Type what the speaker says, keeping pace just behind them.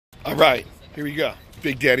All right, here we go.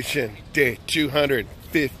 Big Daddy Shin, day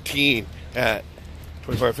 215 at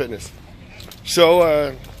 24 Fitness.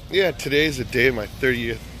 So, yeah, today is the day of my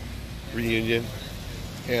 30th reunion.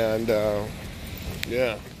 And,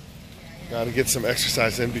 yeah, got to get some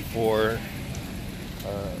exercise in before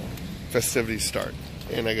festivities start.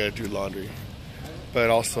 And I got to do laundry.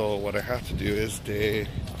 But also what I have to do is day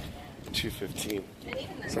 215.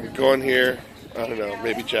 So I'm going here. I don't know,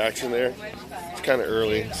 maybe Jackson there. It's kind of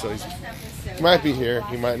early, so he might be here.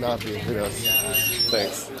 He might not be. Who knows?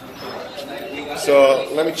 Thanks. So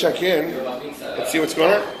let me check in and see what's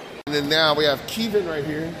going on. And then now we have Kevin right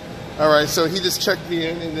here. All right, so he just checked me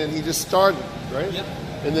in, and then he just started, right? Yep.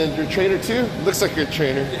 And then your trainer too? Looks like you're a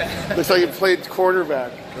trainer. Yeah. Looks like you played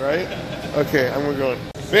quarterback, right? Okay, I'm going.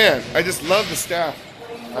 Man, I just love the staff.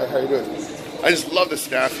 Hi, how you doing? I just love the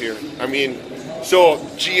staff here. I mean, so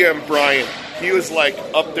GM Brian, he was like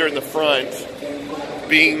up there in the front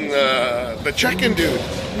being the check-in dude.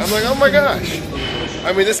 I'm like, oh my gosh.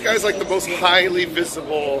 I mean, this guy's like the most highly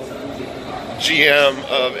visible GM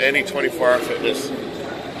of any 24-hour fitness.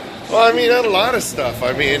 Well, I mean, not a lot of stuff.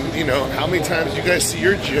 I mean, you know, how many times you guys see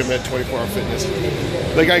your gym at 24-hour fitness?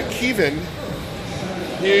 The guy Kevin,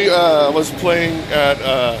 he was playing at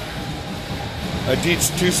a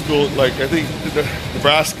D2 school, like I think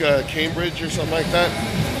Nebraska, Cambridge or something like that.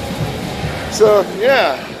 So,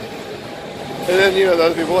 yeah. And then, you know, the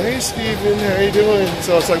other people, hey, Steven, how you doing?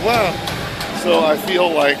 So it's like, wow. So I feel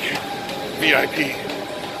like VIP.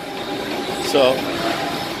 So,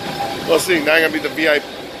 we'll see. Now I'm going to be the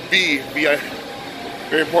VIP,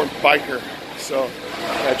 very important biker. So,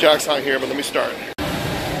 Jack's not here, but let me start.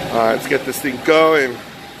 All right, let's get this thing going.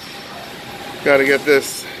 Got to get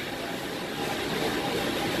this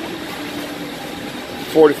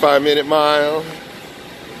 45-minute mile.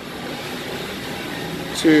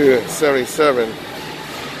 277.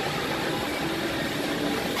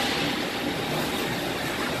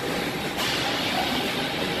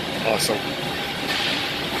 Awesome.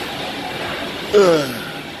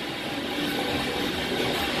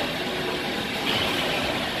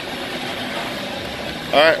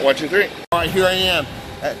 All right, 1, 2, 3. All right, here I am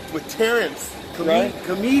with Terrence.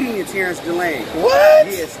 Comedian Terrence Delane. What?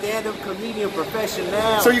 Yeah, stand-up comedian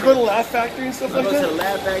professional. So you go to Laugh Factory and stuff like that? I go to the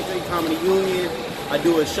Laugh Factory, Comedy Union. I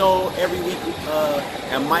do a show every week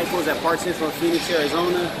at Michael's at Park Central in Phoenix,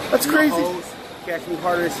 Arizona. That's crazy. Catch me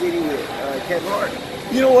Harder City with Kevin Hart.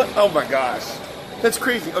 You know what? Oh my gosh. That's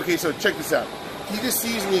crazy. Okay, so check this out. He just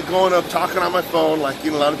sees me going up, talking on my phone, like,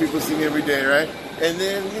 you know, a lot of people see me every day, right? And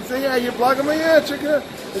then he say, yeah, you're blogging? I'm like, yeah, check it out.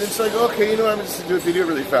 And it's like, okay, you know what? I'm just going to do a video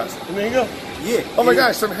really fast. And there you go. Yeah. Oh my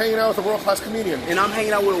gosh, so I'm hanging out with a world-class comedian. And I'm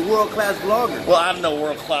hanging out with a world-class vlogger. Well, I'm no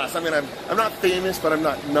world-class. I mean, I'm not famous, but I'm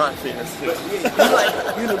not famous. But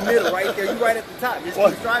yeah, you're in the middle right there. You're right at the top. Just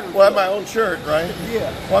keep driving. Well, I have my own shirt, right?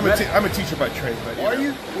 Yeah. Well, I'm a teacher by trade. But, Are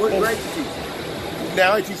you? What grade you teach?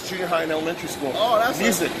 Now I teach junior high and elementary school. Oh, that's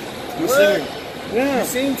music. I'm singing. Yeah. You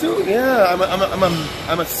sing too? Yeah,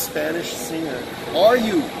 I'm a Spanish singer. Are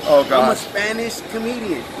you? Oh God. I'm a Spanish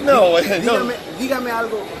comedian. No, Dígame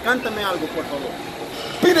algo, cántame algo, por favor.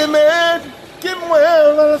 Pídeme que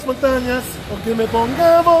mueva las montañas o que me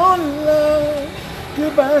ponga a volar, que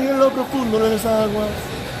baje lo profundo de las aguas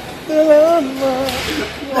del alma.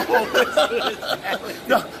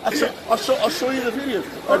 No, I'll show you the video.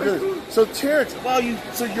 So Terrence, wow, you're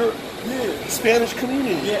Spanish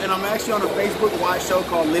comedian. Yeah, and I'm actually on a Facebook Watch show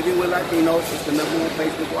called Living with Latinos. It's the #1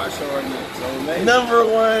 Facebook Watch show right now. So amazing.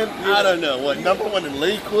 #1? Yeah. I don't know. What, #1 in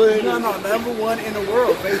Lakewood? No, #1 in the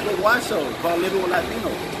world. Facebook Watch show called Living with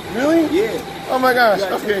Latinos. Really? Yeah. Oh my gosh.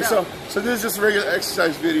 Okay, so this is just a regular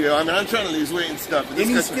exercise video. I mean, I'm trying to lose weight and stuff. And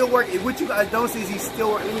he's still working. What you guys don't see is he's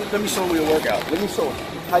still working. Let me show him your workout. Let me show him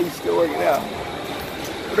how you still working out.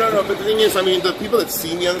 No, but the thing is, I mean, the people that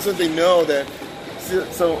see me on this one, they know that.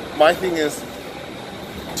 So my thing is,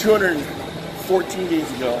 214 days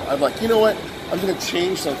ago, I'm like, you know what? I'm going to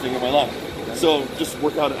change something in my life. So just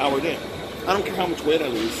work out an hour a day. I don't care how much weight I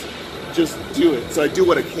lose. Just do it. So I do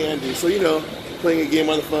what I can do. So, you know, playing a game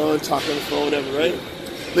on the phone, talking on the phone, whatever, right?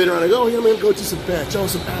 Later on, I go, oh, yeah, I'm going to go do some bench. Oh,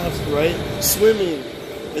 some abs, right? Swimming.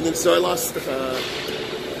 And then so I lost about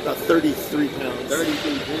 33 pounds.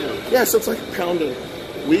 33 pounds? Yeah, so it's like a pound a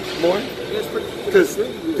week more. That's pretty good. Because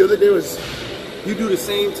the other day was... You do the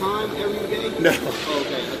same time every day? No. Oh,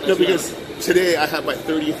 okay. No, because today I have my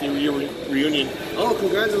 30th year reunion. Oh,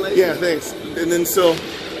 congratulations. Yeah, thanks. And then so,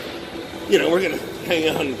 you know, we're going to hang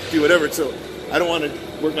out and do whatever. So I don't want to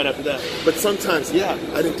work out after that. But sometimes, yeah,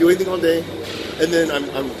 I didn't do anything all day. And then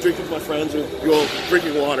I'm drinking with my friends or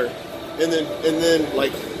drinking water. And then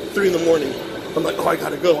like 3 in the morning, I'm like, oh, I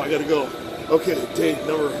gotta go. Okay, day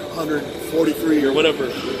number 143 or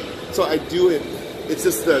whatever. So I do it. It's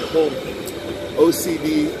just that whole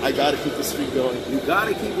OCD. I gotta keep the streak going. You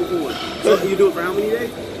gotta keep it going. So you do it for how many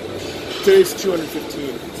days? Today's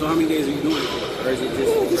 215. So how many days are you doing it for? Or is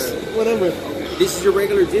it just whatever? Okay. This is your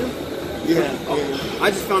regular gym? Yeah. Oh,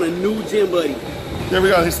 I just found a new gym buddy. There we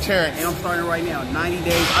go. Here's Terrence. And I'm starting right now. 90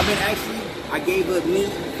 days. I gave up meat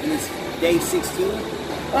and it's day 16.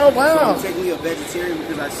 Oh wow. So I'm technically a vegetarian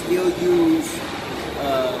because I still use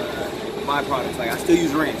byproducts. Like I still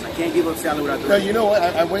use ranch. I can't give up salad without the ranch. No, you know what?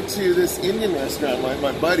 I went to this Indian restaurant.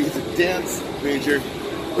 My buddy, he's a dance major,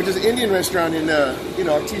 which is an Indian restaurant in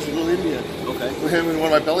Artesia, Little India. Okay. With him and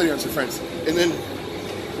one of my belly dancer friends. And then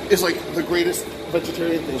it's like the greatest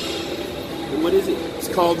vegetarian thing. And what is it? It's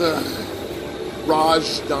called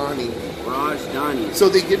Rajdhani. Rajdhani. So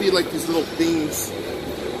they give you like these little things,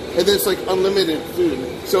 and then it's like unlimited food.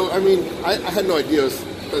 So I mean, I had no idea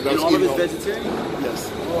that I was all of eating it's vegetarian?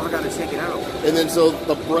 Yes. Oh, I gotta check it out. And then so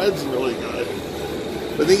the bread's really good.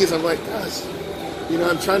 The thing is, I'm like, gosh,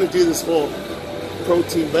 I'm trying to do this whole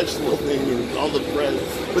protein vegetable thing and all the bread,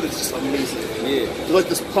 but it's just amazing. Yeah. It's like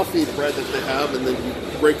this puffy bread that they have, and then you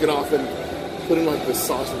break it off and put in like this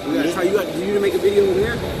sauce. Do you need to make a video over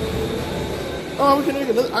here? Oh, we can make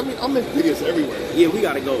another. I mean, I'll make videos everywhere. Yeah, we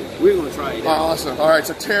gotta go. We're gonna try it. Oh, awesome. All right,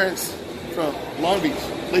 so Terrence from Long Beach,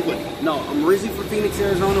 Lakewood. No, I'm originally from Phoenix,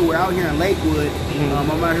 Arizona. We're out here in Lakewood. I'm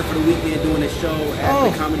out here for the weekend doing a show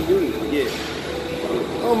at the Comedy Union. Yeah.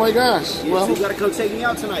 Oh my gosh. Yeah, well, so you gotta come take me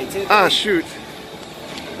out tonight. 10:30. Ah, shoot.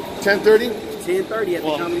 10:30? 10:30 at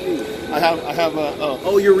the Comedy Union. I have a.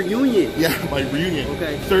 Oh, your reunion. Yeah, my reunion.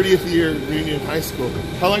 Okay. 30th year reunion in high school.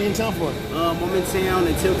 How long are you in town for? I'm in town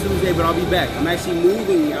until Tuesday, but I'll be back. I'm actually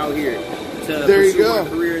moving out here to there you pursue go. my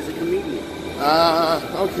career as a comedian.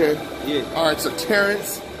 Okay. Yeah. All right, so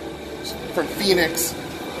Terrence from Phoenix.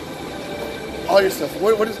 All your stuff.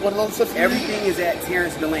 What all the stuff? Everything is at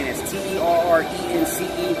Terrence Delane. It's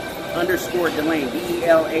TERRENCE_Delane.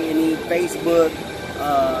 DELANE. Facebook,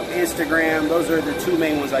 Instagram. Those are the two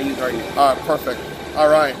main ones I use right now. All right, perfect. All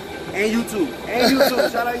right. And YouTube.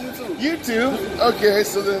 Shout out YouTube. YouTube? Okay,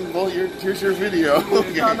 so then, well, here's your video.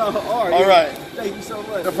 Okay. No. All right. Thank you so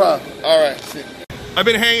much. No problem. All right. See. I've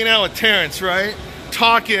been hanging out with Terrence, right?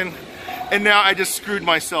 Talking, and now I just screwed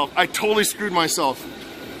myself. I totally screwed myself.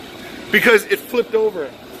 Because it flipped over.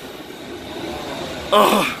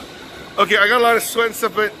 Oh. Okay, I got a lot of sweat and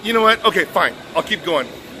stuff, but you know what? Okay, fine. I'll keep going.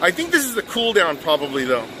 I think this is the cool down probably,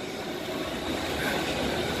 though.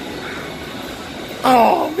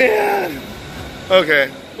 Oh, man. Okay,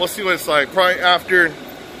 we'll see what it's like. Probably after...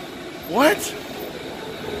 What?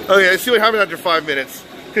 Okay, let's see what happens after 5 minutes.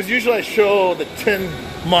 Because usually I show the 10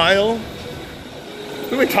 mile.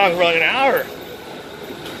 We've been talking for like an hour.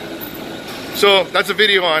 So that's a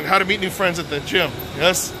video on how to meet new friends at the gym.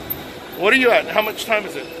 Yes? What are you at? How much time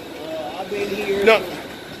is it? I've been here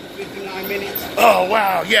 59 minutes. Oh,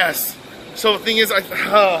 wow, yes. So the thing is,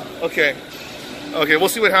 okay. Okay, we'll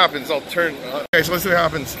see what happens. I'll turn. Okay, so let's see what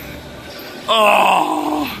happens.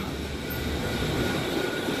 Oh.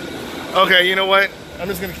 Okay, you know what? I'm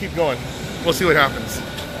just going to keep going. We'll see what happens.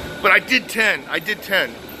 But I did 10. I did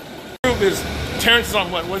 10. The group is, Terrence is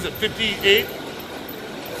on what? Was it 58?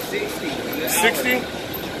 60. 60?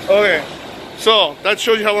 Okay. So that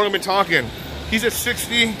shows you how long I've been talking. He's at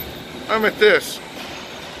 60. I'm at this.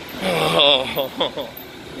 Oh.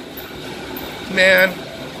 Man.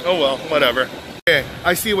 Oh well, whatever. Okay,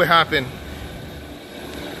 I see what happened.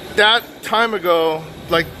 That time ago,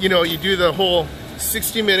 like, you do the whole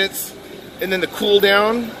 60 minutes and then the cool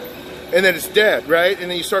down and then it's dead, right?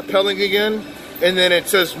 And then you start pedaling again and then it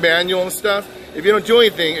says manual and stuff. If you don't do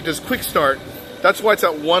anything, it does quick start. That's why it's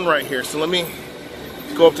at 1 right here. So let me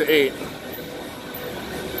go up to 8.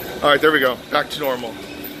 All right, there we go. Back to normal.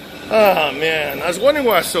 Oh, man. I was wondering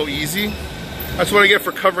why it's so easy. That's what I get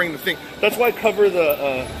for covering the thing. That's why I cover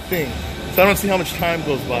the thing. So I don't see how much time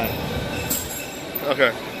goes by.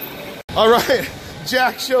 Okay. All right.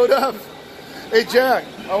 Jack showed up. Hey, Jack.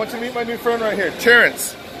 I want to meet my new friend right here,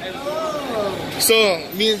 Terrence. Hello. So,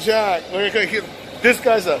 me and Jack, this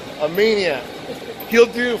guy's a maniac. He'll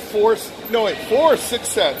do 4 or 6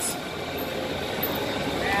 sets.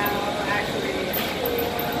 Actually,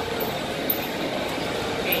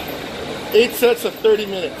 8 sets of 30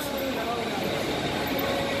 minutes.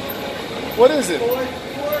 What is it?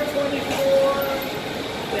 424,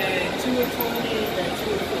 then 220, then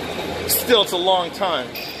 215. Still, it's a long time.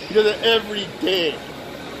 He does it every day.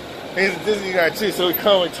 And he's a Disney guy too, so we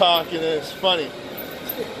come and talk, and it's funny.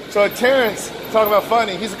 So Terrence, talk about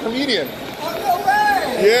funny, he's a comedian. Oh, no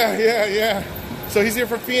way! Yeah. So he's here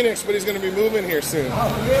from Phoenix, but he's going to be moving here soon.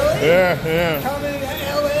 Oh, really? Yeah. Coming to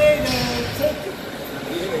LA to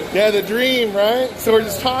take Yeah, the dream, right? So we're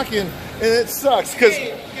just talking, and it sucks because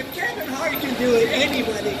if Kevin Hart can do it,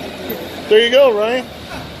 anybody can do it. there you go, right?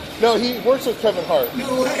 No, he works with Kevin Hart.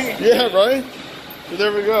 No way. Yeah, right? So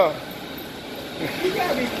there we go. You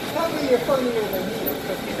gotta be, tell me you're funnier than me,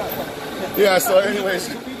 because he's not funny. Yeah, so anyways.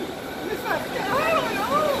 It's not, I don't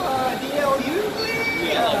know, DL Hughley,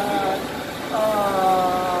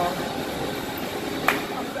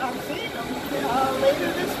 I'm seeing him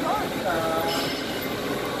later this month.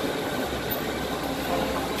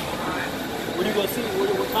 What are you going to see?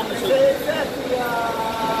 What conference? It's at the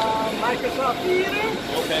Microsoft Theater.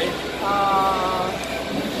 Okay.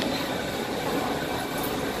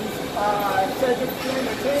 Cedric the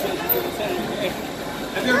Entertainer.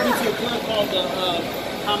 Have you ever been to a club called the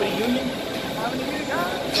Comedy Union? Comedy Union?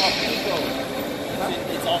 It's off Pico.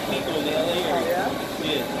 It's off Pico in the LA area. Oh,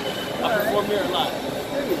 yeah? Yeah. I perform there a lot.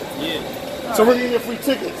 Yeah. So we're going to get free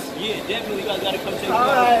tickets. Yeah, definitely. You guys got to come check it All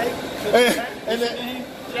out. right. And then,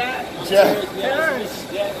 Jack. Terrence.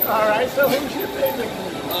 Yeah. All right, so who's your favorite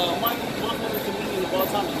comedian? My favorite comedian of all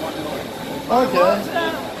time is Martin Lawrence.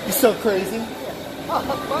 okay. He's so crazy.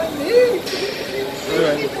 Funny.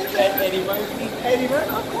 Eddie Murphy. Eddie Murphy,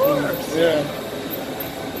 of course. Yeah.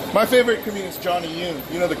 My favorite comedian is Johnny Yoon.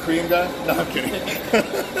 You know the Korean guy? No, I'm kidding.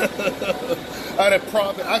 I had a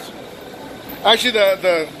problem. Actually,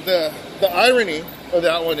 the irony of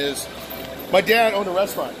that one is my dad owned a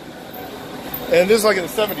restaurant. And this is like in the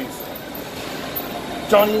 70s.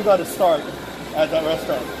 Johnny Yoon got his start at that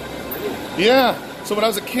restaurant. Yeah. So when I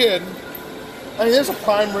was a kid, I mean, there's a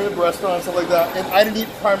prime rib restaurant and stuff like that, and I didn't eat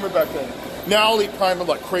prime rib back then. Now I'll eat prime rib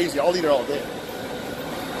like crazy. I'll eat it all day.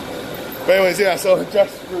 But anyways, yeah, so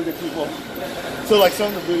just really good people. So like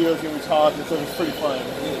some of the videos when we talk and stuff, it's pretty fun.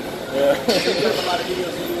 Yeah. You have a lot of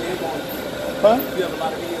videos of you and him on. Huh? You have a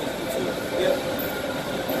lot of videos of you too. Yeah.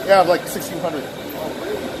 Yeah, I have like 1,600.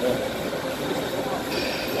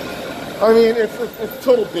 I mean, it's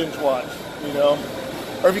total binge watch, you know?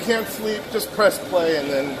 Or if you can't sleep, just press play and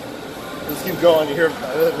then just keep going. You hear,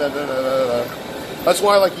 that's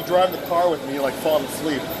why, like, you drive the car with me, you like falling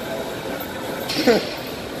asleep.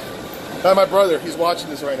 And my brother, he's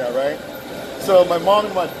watching this right now, right? So my mom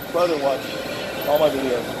and my brother watch all my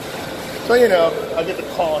videos. So, you know, I get the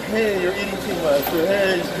call, hey, you're eating too much, or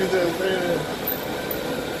hey, you should do this.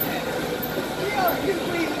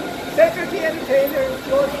 Cedric the Entertainer,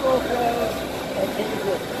 George Lopez, and Eddie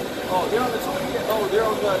Wood. Oh, they're on the they're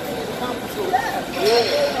on the conference show. Yeah.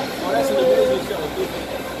 Oh, that's in the business show.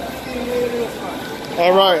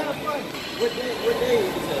 All right. What day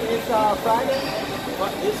is it? It's Friday.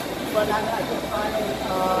 This Friday Friday,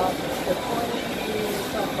 the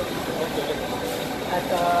 20-something. Okay. At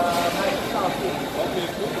Microsoft Theater. Okay,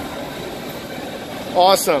 cool.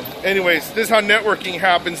 Awesome. Anyways, this is how networking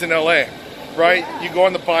happens in LA, right? You go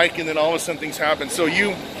on the bike and then all of a sudden things happen. So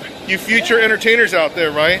you future entertainers out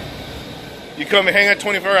there, right? You come and hang at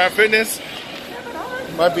 24-Hour Fitness.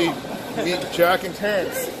 Might be meet Jack and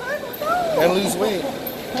Terrence and lose weight.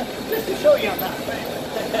 Just to show you I'm not famous.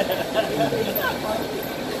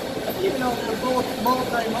 Even though they're both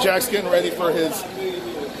multi. Jack's getting ready for his,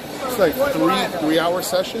 it's like three-hour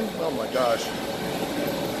session. Oh my gosh.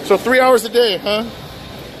 So 3 hours a day, huh?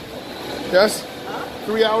 Yes?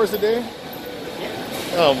 3 hours a day?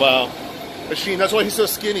 Oh wow. Machine, that's why he's so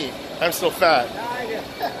skinny. I'm so fat.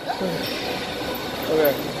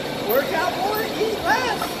 Okay. Work out more, eat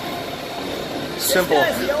less. Simple. This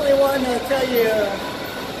guy's the only one to tell you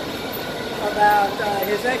about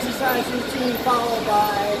his exercise routine followed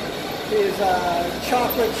by his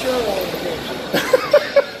chocolate churro.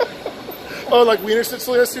 Oh, like Wiener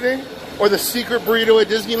Schnitzel yesterday? Or the secret burrito at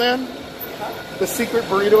Disneyland? The secret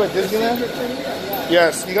burrito at Disneyland?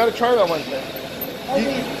 Yes, you got to try that one thing.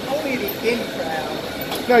 Only the in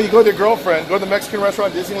crowd. No, you go with your girlfriend, go to the Mexican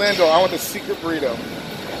restaurant at Disneyland, go, I want the secret burrito.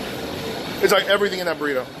 It's like everything in that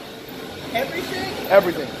burrito. Everything?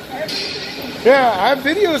 Everything. Everything. Yeah, I have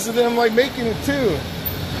videos of them like making it too.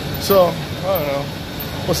 So, I don't know.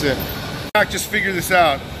 We'll see. I just figured this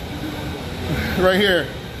out. Right here.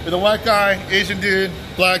 With a white guy, Asian dude,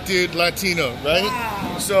 black dude, Latino, right?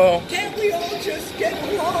 Wow. So, Can't we all just get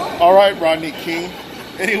along? all right, Rodney King.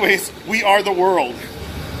 Anyways, we are the world.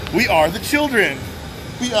 We are the children.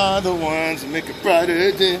 We are the ones that make a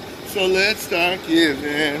brighter day. So let's start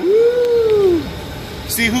giving. Woo!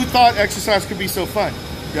 See, who thought exercise could be so fun?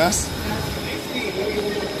 Gus?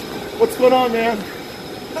 What's going on, man?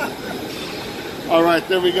 All right,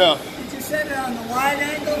 there we go. Did you set it on the wide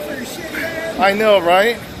angle for the shit there? I know,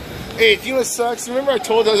 right? Hey, do you know what sucks? Remember I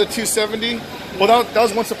told you I was at 270? Well, that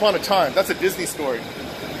was once upon a time. That's a Disney story.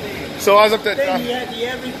 So I was up at... Then you had the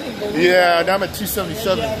everything. Yeah, now I'm at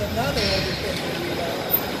 277. You had another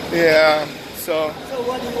everything. Yeah, so... So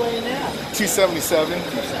what do you weigh now? 277.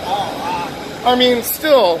 Oh, wow. I mean,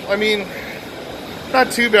 still,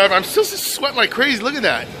 not too bad. I'm still sweating like crazy. Look at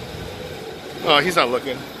that. Oh, he's not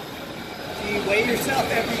looking. Do you weigh yourself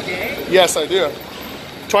every day? Yes, I do.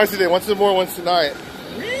 Twice a day. Once in the morning, once at night.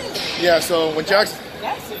 Really? Yeah, so when Jack's...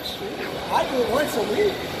 That's extreme. I do it once a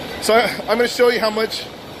week. So I'm going to show you how much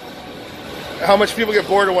people get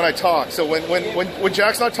bored when I talk. So when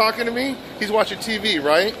Jack's not talking to me, he's watching TV,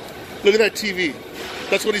 right? Look at that TV.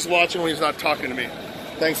 That's what he's watching when he's not talking to me.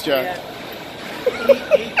 Thanks, Jack.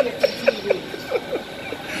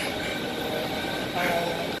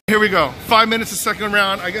 Here we go. 5 minutes the second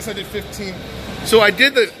round. I guess I did 15. So I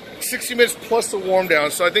did the 60 minutes plus the warm down.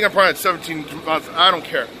 So I think I'm probably at 17. I don't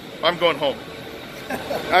care. I'm going home. I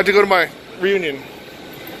have to go to my reunion.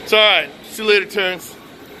 It's all right. See you later, Terrence.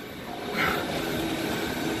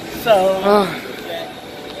 So,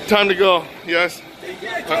 time to go. Yes.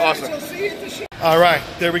 Awesome. All right,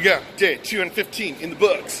 there we go. Day 215 in the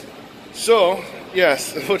books. So,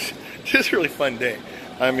 yes, which is a really fun day.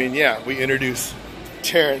 I mean, yeah, we introduce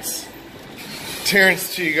Terrence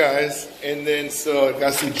to you guys, and then so I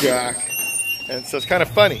got to see Jack, and so it's kind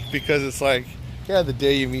of funny because it's like, yeah, the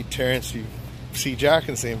day you meet Terrence, you see Jack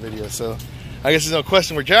in the same video. So I guess there's no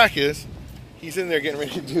question where Jack is. He's in there getting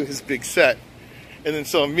ready to do his big set, and then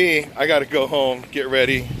so me, I got to go home, get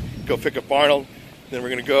ready, go pick up Arnold. Then we're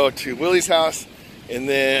gonna go to Willie's house, and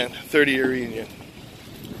then 30-year reunion.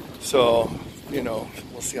 So, you know,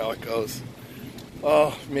 we'll see how it goes.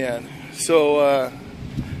 Oh man, so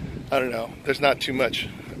I don't know. There's not too much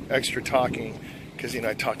extra talking because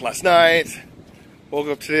I talked last night. Woke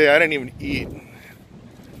up today. I didn't even eat,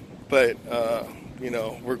 but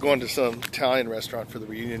we're going to some Italian restaurant for the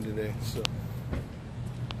reunion today. So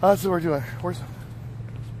that's what we're doing. Where's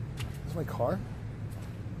my car?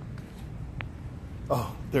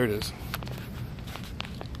 Oh, there it is.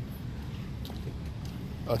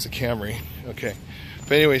 Oh, it's a Camry. Okay.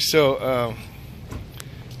 But anyway, so,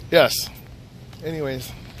 yes. Anyways,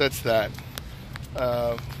 that's that.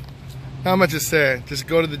 Not much to say. Just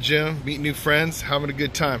go to the gym, meet new friends, having a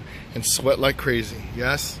good time, and sweat like crazy.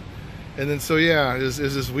 Yes? And then, so yeah, it's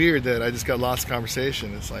just weird that I just got lost in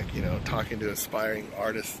conversation. It's like, talking to aspiring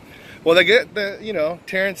artists. Well, they get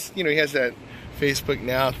Terrence, he has that Facebook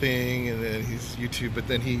Now thing, and then he's YouTube, but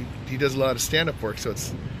then he does a lot of stand-up work, so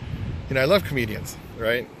it's, I love comedians,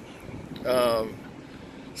 right?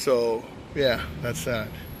 So yeah, that's that.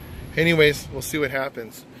 Anyways, we'll see what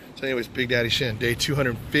happens. So anyways, Big Daddy Shin, day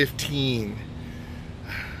 215.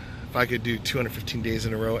 If I could do 215 days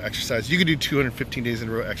in a row exercise, you could do 215 days in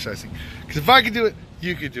a row exercising, because if I could do it,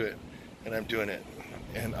 you could do it, and I'm doing it,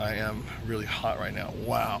 and I am really hot right now.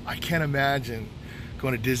 Wow, I can't imagine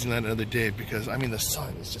going to Disneyland another day, because the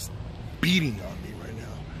sun is just beating on me right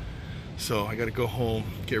now. So I got to go home,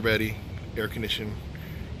 get ready, air condition,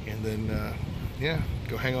 and then yeah,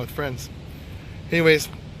 go hang out with friends. Anyways,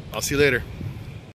 I'll see you later.